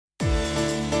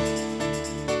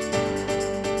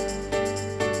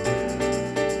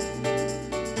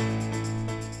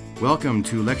Welcome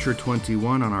to Lecture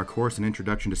 21 on our course in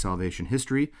Introduction to Salvation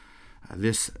History.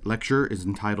 This lecture is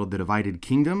entitled The Divided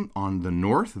Kingdom on the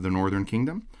North, the Northern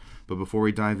Kingdom. But before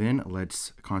we dive in,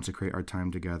 let's consecrate our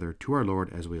time together to our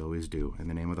Lord as we always do. In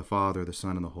the name of the Father, the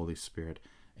Son, and the Holy Spirit.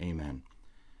 Amen.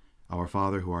 Our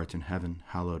Father, who art in heaven,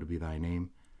 hallowed be thy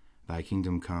name. Thy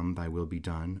kingdom come, thy will be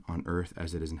done, on earth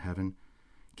as it is in heaven.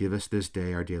 Give us this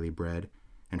day our daily bread,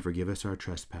 and forgive us our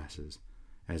trespasses,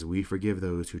 as we forgive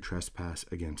those who trespass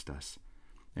against us.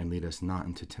 And lead us not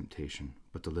into temptation,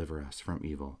 but deliver us from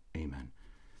evil. Amen.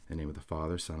 In the name of the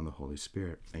Father, Son, and the Holy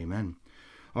Spirit. Amen.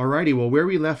 Alrighty, well, where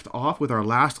we left off with our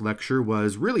last lecture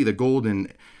was really the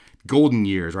golden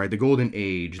years, right? The golden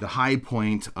age, the high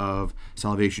point of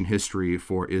salvation history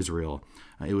for Israel.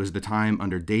 It was the time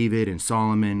under David and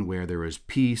Solomon where there was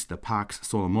peace, the Pax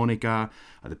Solomonica,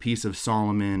 the peace of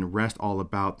Solomon, rest all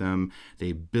about them.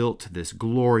 They built this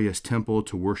glorious temple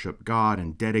to worship God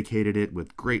and dedicated it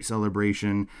with great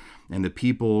celebration. And the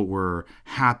people were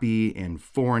happy, and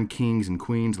foreign kings and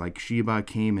queens like Sheba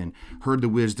came and heard the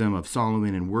wisdom of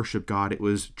Solomon and worshiped God. It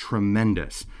was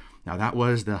tremendous. Now, that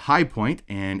was the high point,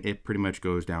 and it pretty much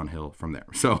goes downhill from there.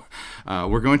 So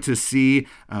we're going to see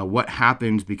what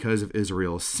happens because of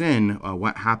Israel's sin,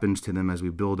 what happens to them as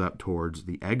we build up towards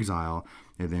the exile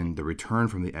and then the return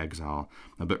from the exile.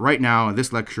 But right now, in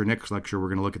this lecture, next lecture, we're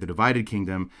going to look at the divided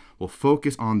kingdom. We'll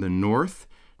focus on the north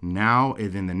now,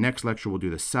 and then the next lecture, we'll do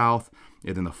the south.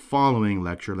 And then the following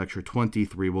lecture, lecture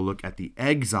 23, we'll look at the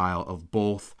exile of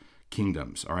both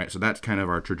kingdoms. All right, so that's kind of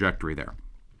our trajectory there.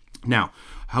 Now,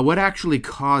 what actually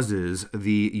causes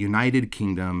the United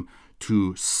Kingdom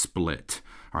to split?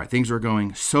 All right, things are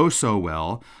going so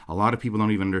well. A lot of people don't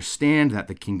even understand that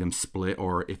the kingdom split,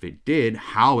 or if it did,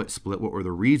 how it split, what were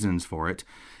the reasons for it.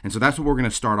 And so that's what we're going to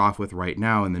start off with right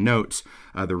now in the notes,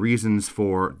 the reasons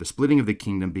for the splitting of the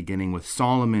kingdom, beginning with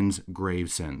Solomon's grave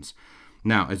sins.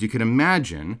 Now, as you can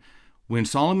imagine, when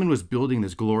Solomon was building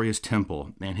this glorious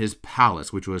temple and his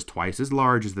palace, which was twice as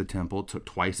large as the temple, took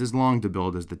twice as long to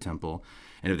build as the temple,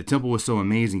 and if the temple was so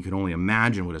amazing, you could only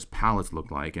imagine what his palace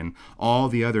looked like, and all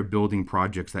the other building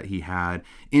projects that he had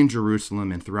in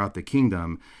Jerusalem and throughout the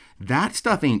kingdom, that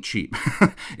stuff ain't cheap.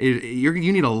 You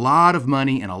need a lot of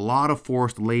money and a lot of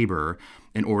forced labor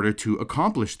in order to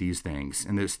accomplish these things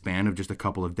in the span of just a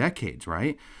couple of decades,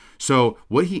 right? So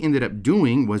what he ended up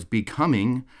doing was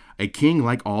becoming a king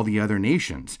like all the other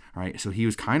nations, right? So he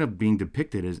was kind of being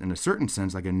depicted as, in a certain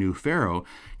sense, like a new pharaoh,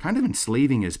 kind of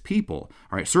enslaving his people,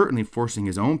 all right? Certainly forcing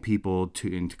his own people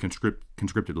into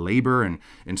conscripted labor and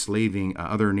enslaving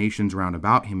other nations around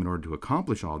about him in order to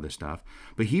accomplish all this stuff.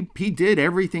 But he did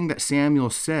everything that Samuel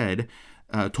said,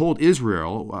 told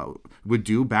Israel would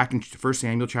do back in 1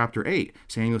 Samuel chapter 8.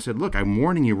 Samuel said, look, I'm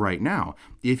warning you right now.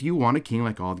 If you want a king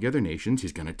like all the other nations,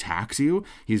 he's going to tax you.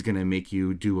 He's going to make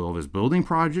you do all of his building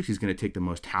projects. He's going to take the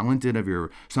most talented of your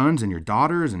sons and your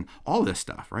daughters and all this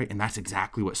stuff, right? And that's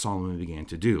exactly what Solomon began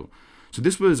to do. So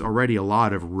this was already a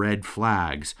lot of red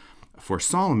flags for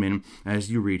Solomon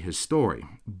as you read his story.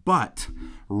 But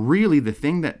really the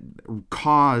thing that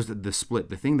caused the split,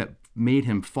 the thing that made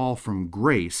him fall from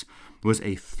grace, was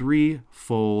a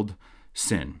threefold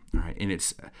sin. All right, and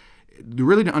it's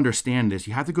really, to understand this,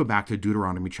 you have to go back to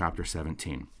Deuteronomy chapter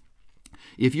 17.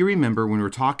 If you remember, when we were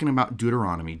talking about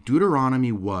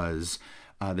Deuteronomy was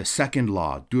the second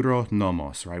law,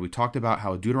 Deuteronomos, right? We talked about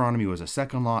how Deuteronomy was a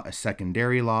second law, a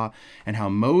secondary law, and how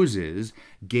Moses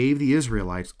gave the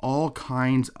Israelites all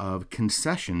kinds of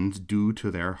concessions due to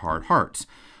their hard hearts.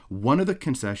 One of the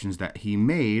concessions that he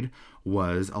made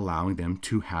was allowing them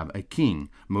to have a king.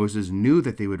 Moses knew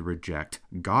that they would reject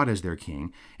God as their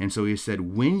king, and so he said,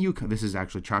 this is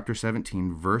actually chapter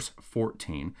 17, verse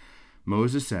 14,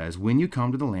 Moses says, when you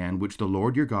come to the land which the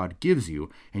Lord your God gives you,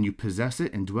 and you possess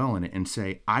it and dwell in it, and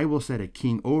say, I will set a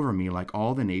king over me like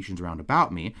all the nations round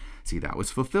about me. See, that was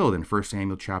fulfilled in 1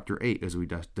 Samuel chapter 8, as we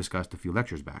discussed a few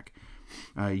lectures back.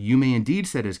 You may indeed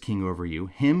set as king over you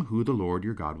him who the Lord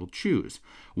your God will choose.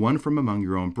 One from among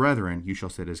your own brethren you shall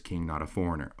set as king, not a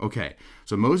foreigner. Okay,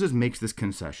 so Moses makes this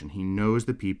concession. He knows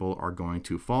the people are going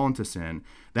to fall into sin.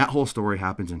 That whole story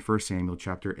happens in 1 Samuel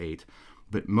chapter 8.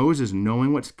 But Moses,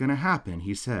 knowing what's going to happen,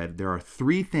 he said, there are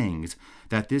three things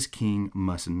that this king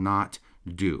must not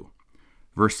do.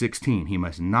 Verse 16, he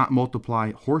must not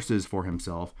multiply horses for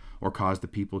himself or cause the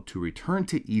people to return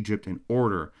to Egypt in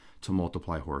order to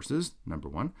multiply horses, number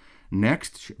one.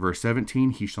 Next, verse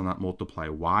 17, he shall not multiply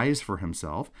wives for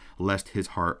himself, lest his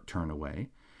heart turn away.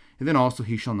 And then also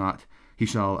he shall not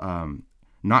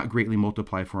greatly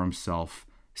multiply for himself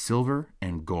silver,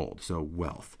 and gold. So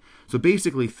wealth. So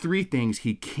basically 3 things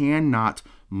he cannot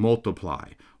multiply: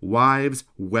 wives,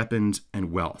 weapons,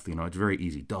 and wealth. It's very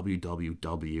easy.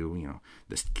 www,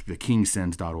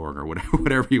 thekingsends.org or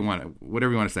whatever you want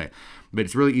to say. But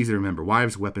it's really easy to remember: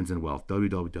 wives, weapons, and wealth.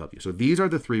 www. So these are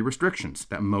the 3 restrictions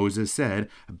that Moses said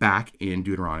back in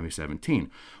Deuteronomy 17.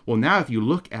 Well, now if you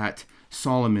look at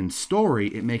Solomon's story,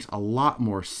 it makes a lot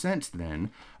more sense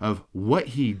then of what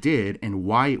he did and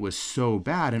why it was so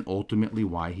bad, and ultimately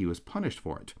why he was punished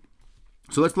for it.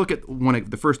 So let's look at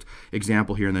the first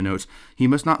example here in the notes. He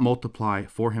must not multiply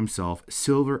for himself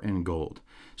silver and gold.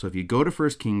 So if you go to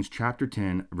 1 Kings chapter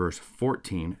 10, verse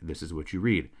 14, this is what you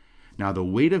read. Now the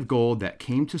weight of gold that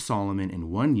came to Solomon in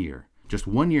 1 year, just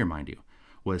 1 year, mind you,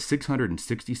 was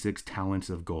 666 talents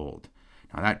of gold.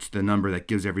 Now that's the number that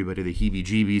gives everybody the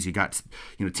heebie-jeebies. You got,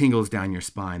 tingles down your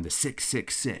spine. The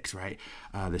 666, right?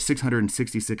 The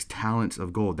 666 talents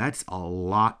of gold. That's a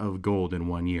lot of gold in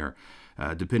 1 year.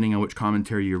 Depending on which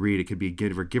commentary you read, it could be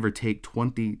give or take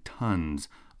 20 tons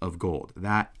of gold.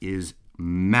 That is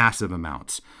massive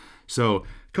amounts. So a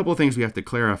couple of things we have to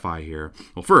clarify here.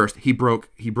 Well, first, he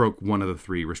broke one of the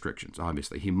 3 restrictions.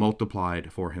 Obviously, he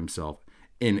multiplied for himself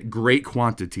in great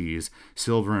quantities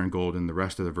silver and gold, and the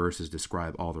rest of the verses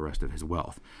describe all the rest of his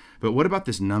wealth. But what about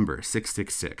this number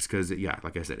 666? Because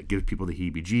like I said, it gives people the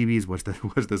heebie-jeebies.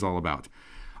 What's this all about?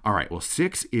 All right, well,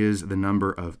 6 is the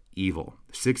number of evil.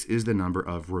 6 is the number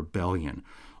of rebellion.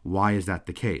 Why is that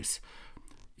the case?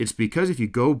 It's because if you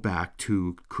go back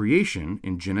to creation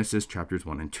in Genesis chapters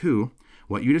 1 and 2,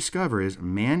 what you discover is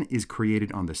man is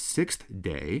created on the 6th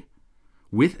day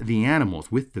with the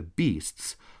animals, with the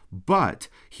beasts, but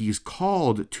he's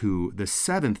called to the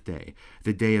 7th day,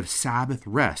 the day of Sabbath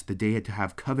rest, the day to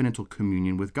have covenantal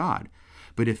communion with God.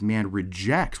 But if man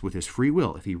rejects with his free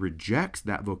will, if he rejects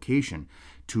that vocation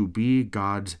to be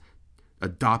God's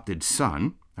adopted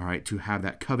son, all right, to have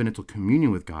that covenantal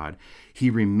communion with God, he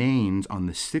remains on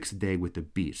the 6th day with the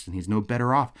beast, and he's no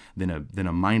better off than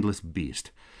a mindless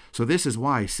beast. So this is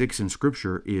why 6 in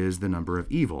Scripture is the number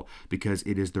of evil, because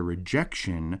it is the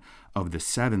rejection of the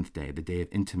 7th day, the day of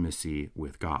intimacy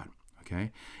with God.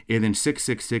 Okay, and then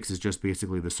 666 is just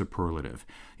basically the superlative.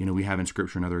 We have in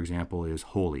Scripture another example is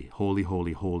holy, holy,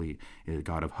 holy, holy is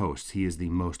God of hosts. He is the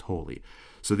most holy.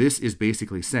 So this is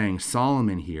basically saying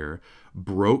Solomon here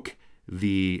broke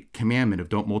the commandment of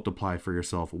don't multiply for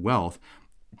yourself wealth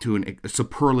to a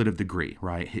superlative degree,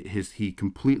 right? He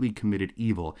completely committed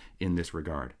evil in this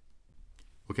regard.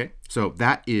 Okay, so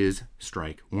that is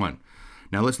strike 1.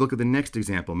 Now let's look at the next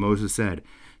example. Moses said,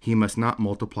 he must not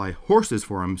multiply horses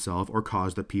for himself or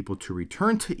cause the people to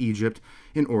return to Egypt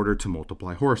in order to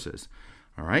multiply horses.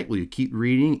 All right, well, you keep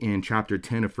reading in chapter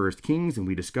 10 of 1 Kings, and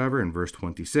we discover in verse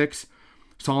 26,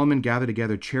 Solomon gathered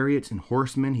together chariots and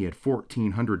horsemen. He had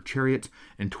 1,400 chariots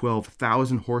and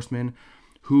 12,000 horsemen,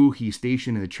 who he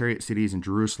stationed in the chariot cities in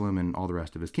Jerusalem and all the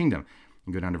rest of his kingdom.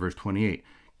 And go down to verse 28.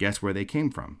 Guess where they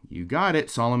came from? You got it.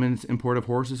 Solomon's import of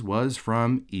horses was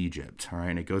from Egypt. All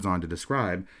right, and it goes on to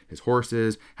describe his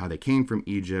horses, how they came from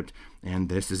Egypt, and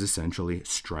this is essentially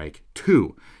strike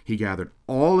 2. He gathered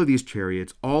all of these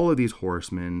chariots, all of these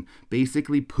horsemen,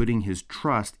 basically putting his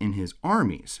trust in his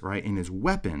armies, right, in his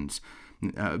weapons,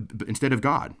 instead of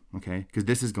God, okay? Because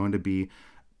this is going to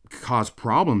cause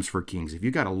problems for kings. If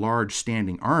you got a large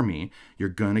standing army, you're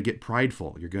going to get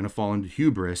prideful. You're going to fall into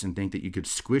hubris and think that you could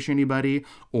squish anybody,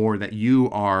 or that you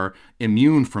are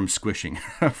immune from squishing,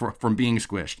 from being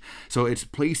squished. So it's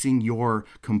placing your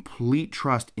complete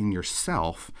trust in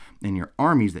yourself and your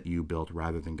armies that you built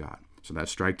rather than God. So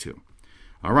that's strike 2.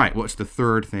 All right, what's the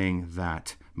third thing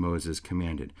that Moses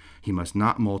commanded? He must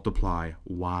not multiply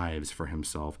wives for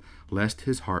himself, lest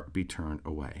his heart be turned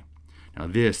away. Now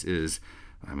this is,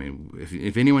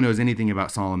 if anyone knows anything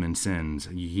about Solomon's sins,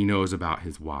 he knows about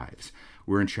his wives.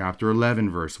 We're in chapter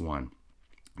 11, verse 1.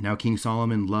 Now King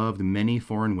Solomon loved many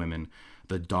foreign women,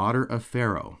 the daughter of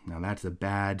Pharaoh. Now that's a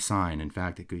bad sign. In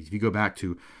fact, if you go back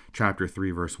to chapter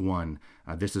 3, verse 1,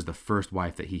 this is the first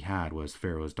wife that he had was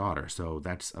Pharaoh's daughter. So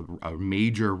that's a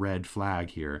major red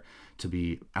flag here to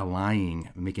be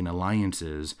making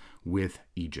alliances with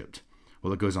Egypt.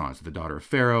 Well, it goes on. So the daughter of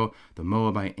Pharaoh, the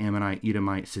Moabite, Ammonite,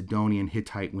 Edomite, Sidonian,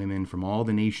 Hittite women from all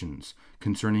the nations,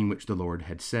 concerning which the Lord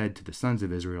had said to the sons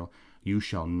of Israel, you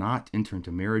shall not enter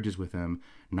into marriages with them,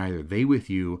 neither they with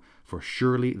you, for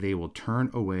surely they will turn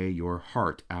away your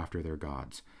heart after their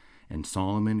gods. And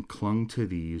Solomon clung to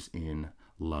these in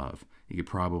love. You could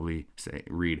probably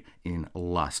read in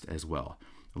lust as well.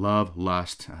 Love,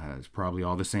 lust is probably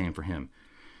all the same for him.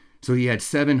 So he had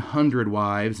 700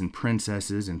 wives and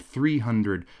princesses and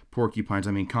 300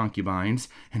 concubines,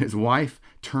 and his wives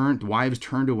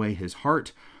turned away his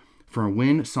heart. For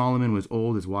when Solomon was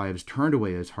old, his wives turned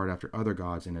away his heart after other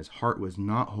gods, and his heart was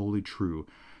not wholly true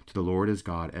to the Lord his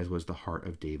God, as was the heart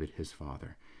of David his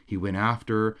father. He went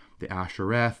after the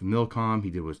Ashereth, Milcom. He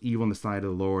did what was evil in the sight of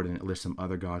the Lord, and it lists some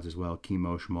other gods as well,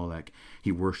 Chemosh, Molech.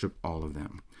 He worshipped all of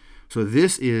them. So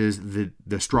this is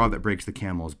the straw that breaks the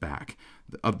camel's back.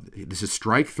 This is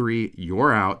strike 3,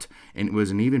 you're out. And it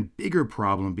was an even bigger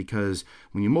problem because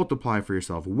when you multiply for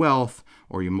yourself wealth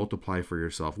or you multiply for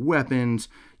yourself weapons,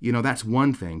 that's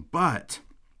one thing. But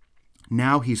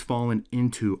now he's fallen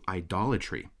into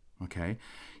idolatry, okay?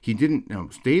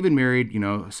 David married,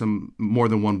 some more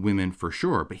than one woman for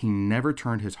sure, but he never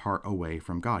turned his heart away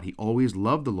from God. He always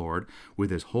loved the Lord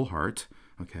with his whole heart,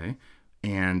 okay?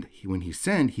 And when he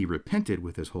sinned, he repented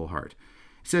with his whole heart.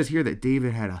 It says here that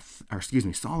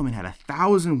Solomon had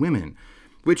 1,000 women,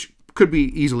 which could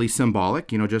be easily symbolic,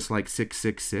 just like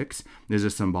 666 is a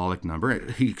symbolic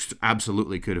number. He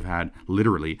absolutely could have had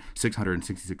literally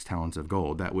 666 talents of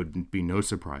gold. That would be no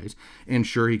surprise. And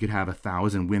sure, he could have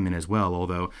 1,000 women as well,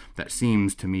 although that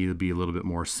seems to me to be a little bit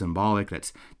more symbolic.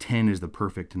 That's 10 is the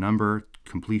perfect number,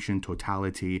 completion,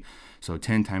 totality. So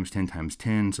 10 times 10 times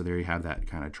 10. So there you have that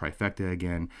kind of trifecta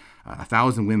again.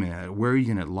 1,000 women. Where are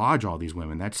you going to lodge all these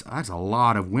women? That's a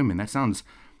lot of women. That sounds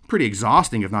pretty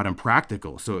exhausting, if not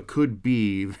impractical. So it could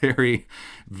be very,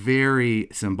 very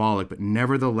symbolic, but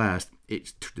nevertheless,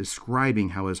 it's describing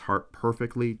how his heart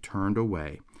perfectly turned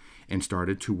away and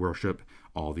started to worship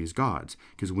all these gods.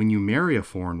 Because when you marry a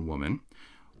foreign woman,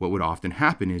 what would often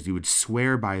happen is you would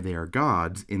swear by their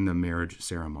gods in the marriage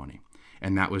ceremony.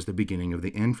 And that was the beginning of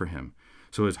the end for him.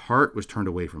 So his heart was turned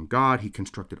away from God. He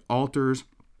constructed altars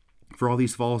for all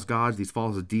these false gods, these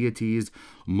false deities.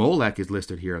 Molech is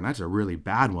listed here, and that's a really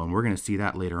bad one. We're going to see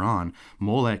that later on.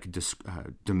 Molech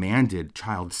demanded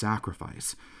child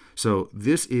sacrifice. So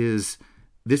this is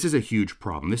a huge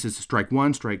problem. This is strike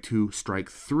 1, strike 2,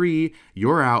 strike 3.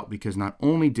 You're out because not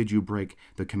only did you break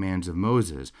the commands of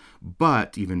Moses,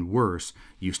 but even worse,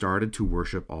 you started to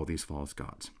worship all these false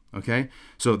gods. Okay?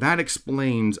 So that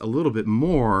explains a little bit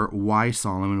more why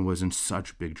Solomon was in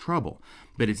such big trouble.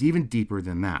 But it's even deeper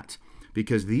than that,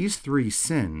 because these 3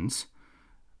 sins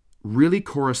really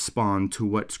correspond to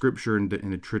what Scripture and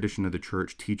the tradition of the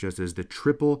church teach us as the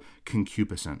triple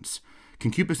concupiscence.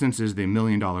 Concupiscence is the $1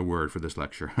 million word for this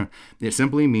lecture. It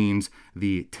simply means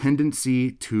the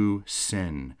tendency to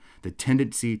sin. The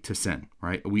tendency to sin,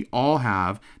 right? We all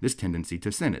have this tendency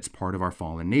to sin. It's part of our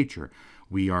fallen nature.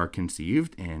 We are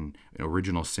conceived in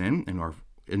original sin, and our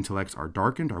intellects are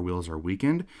darkened, our wills are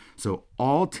weakened. So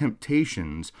all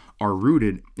temptations are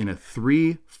rooted in a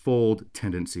 3-fold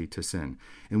tendency to sin.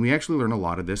 And we actually learn a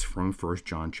lot of this from 1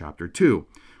 John chapter 2,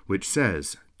 which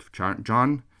says, 1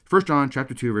 John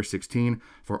chapter 2, verse 16,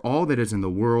 "For all that is in the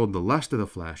world, the lust of the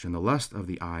flesh and the lust of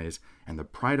the eyes and the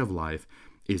pride of life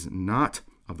is not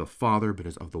of the Father, but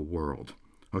is of the world."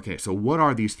 Okay, so what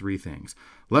are these 3 things?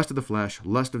 Lust of the flesh,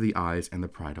 lust of the eyes, and the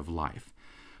pride of life.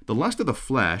 The lust of the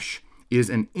flesh is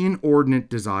an inordinate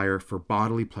desire for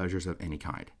bodily pleasures of any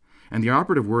kind. And the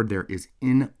operative word there is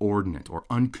inordinate or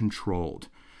uncontrolled.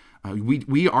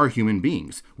 We are human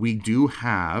beings. We do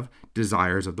have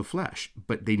desires of the flesh,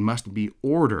 but they must be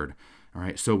ordered. All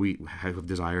right, so we have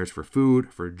desires for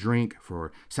food, for drink,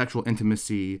 for sexual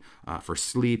intimacy, for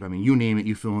sleep. I mean, you name it,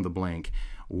 you fill in the blank.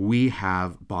 We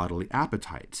have bodily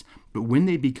appetites. But when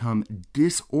they become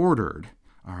disordered,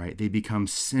 all right, they become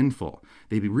sinful.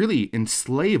 They really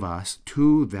enslave us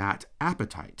to that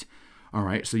appetite. All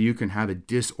right, so you can have a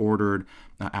disordered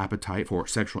appetite for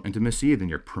sexual intimacy, then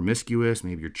you're promiscuous,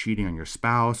 maybe you're cheating on your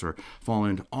spouse or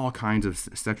falling into all kinds of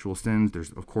sexual sins.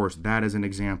 There's, of course, that as an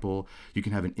example. You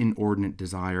can have an inordinate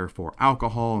desire for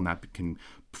alcohol, and that can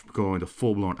go into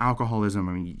full-blown alcoholism.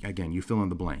 I mean, again, you fill in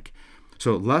the blank.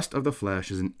 So lust of the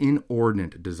flesh is an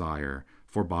inordinate desire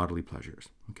for bodily pleasures,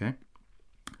 okay?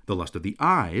 The lust of the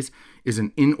eyes is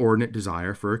an inordinate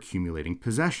desire for accumulating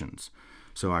possessions.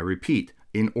 So I repeat,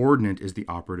 inordinate is the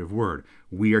operative word.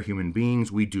 We are human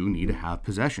beings. We do need to have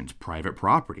possessions, private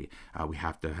property. We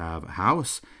have to have a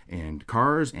house and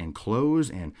cars and clothes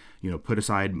and, put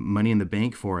aside money in the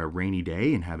bank for a rainy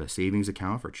day and have a savings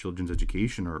account for children's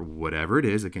education or whatever it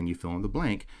is. Again, you fill in the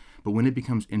blank. But when it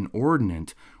becomes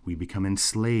inordinate, we become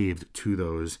enslaved to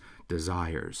those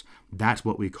desires. That's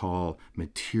what we call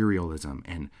materialism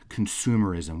and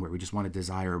consumerism, where we just want to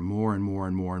desire more and more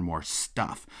and more and more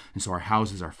stuff. And so our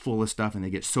houses are full of stuff, and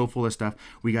they get so full of stuff,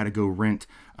 we got to go rent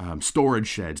storage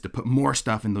sheds to put more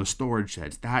stuff in those storage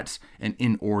sheds. That's an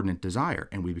inordinate desire,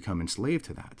 and we become enslaved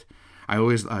to that. I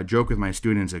always joke with my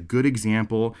students, a good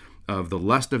example of the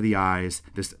lust of the eyes,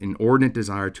 this inordinate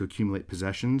desire to accumulate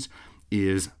possessions,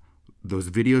 is those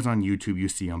videos on YouTube you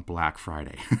see on Black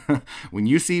Friday. When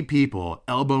you see people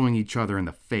elbowing each other in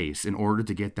the face in order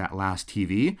to get that last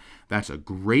TV, that's a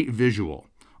great visual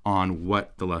on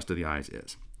what the lust of the eyes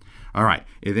is. All right,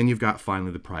 and then you've got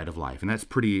finally the pride of life, and that's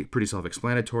pretty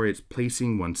self-explanatory. It's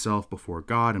placing oneself before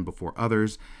God and before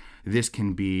others. This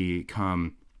can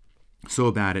become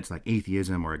so bad it's like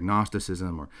atheism or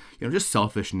agnosticism or just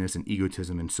selfishness and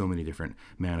egotism in so many different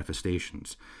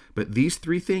manifestations. But these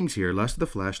three things here, lust of the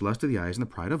flesh, lust of the eyes, and the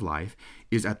pride of life,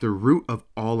 is at the root of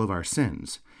all of our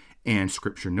sins. And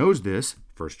Scripture knows this.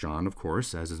 1 John, of course,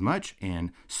 says as much,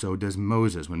 and so does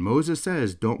Moses. When Moses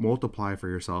says, don't multiply for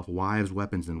yourself wives,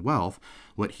 weapons, and wealth,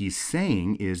 what he's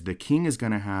saying is the king is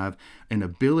going to have an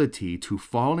ability to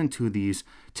fall into these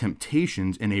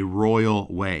temptations in a royal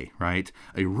way, right?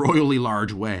 A royally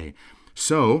large way.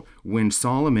 So when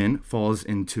Solomon falls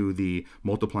into the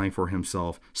multiplying for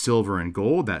himself silver and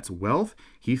gold, that's wealth,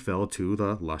 he fell to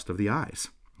the lust of the eyes.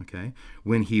 Okay,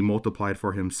 when he multiplied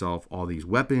for himself all these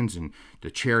weapons and the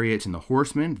chariots and the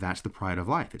horsemen, that's the pride of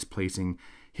life. It's placing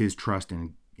his trust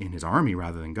in his army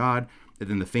rather than God. And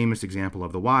then the famous example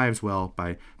of the wives, well,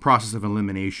 by process of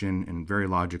elimination, and very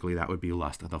logically, that would be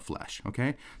lust of the flesh.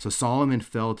 Okay, so Solomon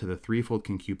fell to the threefold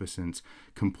concupiscence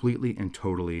completely and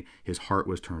totally. His heart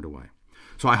was turned away.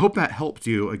 So I hope that helped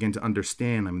you again to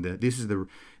understand that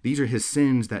these are his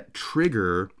sins that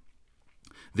trigger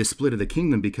the split of the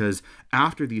kingdom, because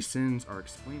after these sins are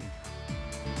explained.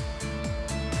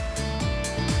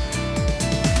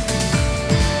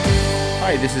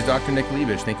 Hi, this is Dr. Nick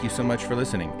Liebisch. Thank you so much for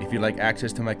listening. If you'd like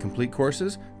access to my complete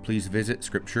courses, please visit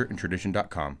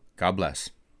scriptureandtradition.com. God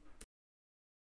bless.